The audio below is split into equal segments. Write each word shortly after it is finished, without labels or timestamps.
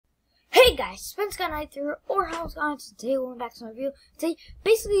Hey guys, Spence Got Night here, or how's it going? Today we're back to my review. Today,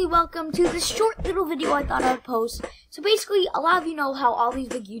 basically, welcome to this short little video I thought I'd post. So basically, a lot of you know how all these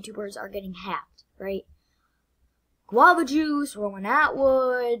big YouTubers are getting hacked, right? Guava Juice, Roman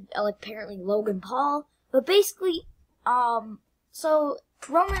Atwood, apparently Logan Paul. But basically, so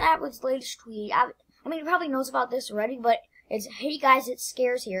Roman Atwood's latest tweet, I mean, he probably knows about this already, but it's, hey guys, it's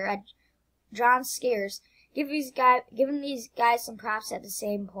Scarce here, at John Scarce, giving these guys some props at the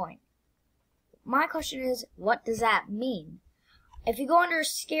same point. My question is, what does that mean? If you go under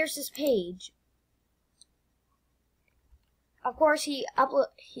Scarce's page, of course he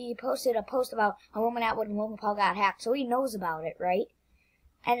posted a post about how Roman Atwood and Logan Paul got hacked, so he knows about it, right?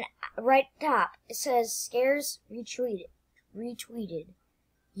 And right top, it says Scarce retweeted.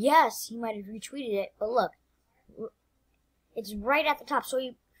 Yes, he might have retweeted it, but look, it's right at the top. So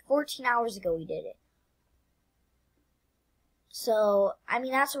 14 hours ago he did it. So, I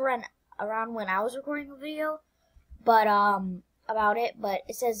mean, that's around when I was recording the video, but, about it, but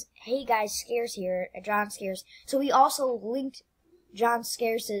it says, hey guys, Scarce here, at John Scarce. So we also linked John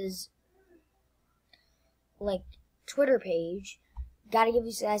Scarce's, Twitter page. Gotta give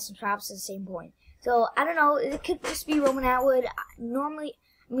you guys some props at the same point. So, I don't know, it could just be Roman Atwood. Normally,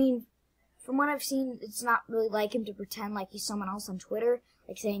 I mean, from what I've seen, it's not really like him to pretend like he's someone else on Twitter,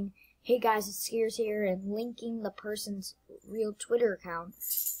 like saying, hey guys, it's Scarce here, and linking the person's real Twitter account,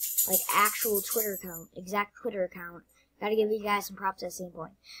 like actual Twitter account, exact Twitter account. Gotta give you guys some props at the same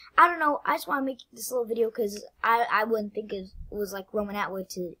point. I don't know, I just want to make this little video because I wouldn't think it was like Roman Atwood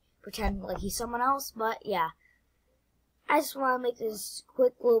to pretend like he's someone else, but yeah. I just want to make this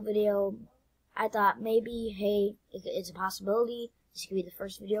quick little video. I thought maybe, hey, it's a possibility. This could be the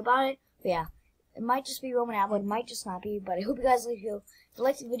first video about it, but yeah. It might just be Roman Atwood, it might just not be, but I hope you guys like the video. If you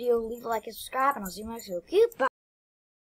like the video, leave a like and subscribe, and I'll see you next video. Goodbye.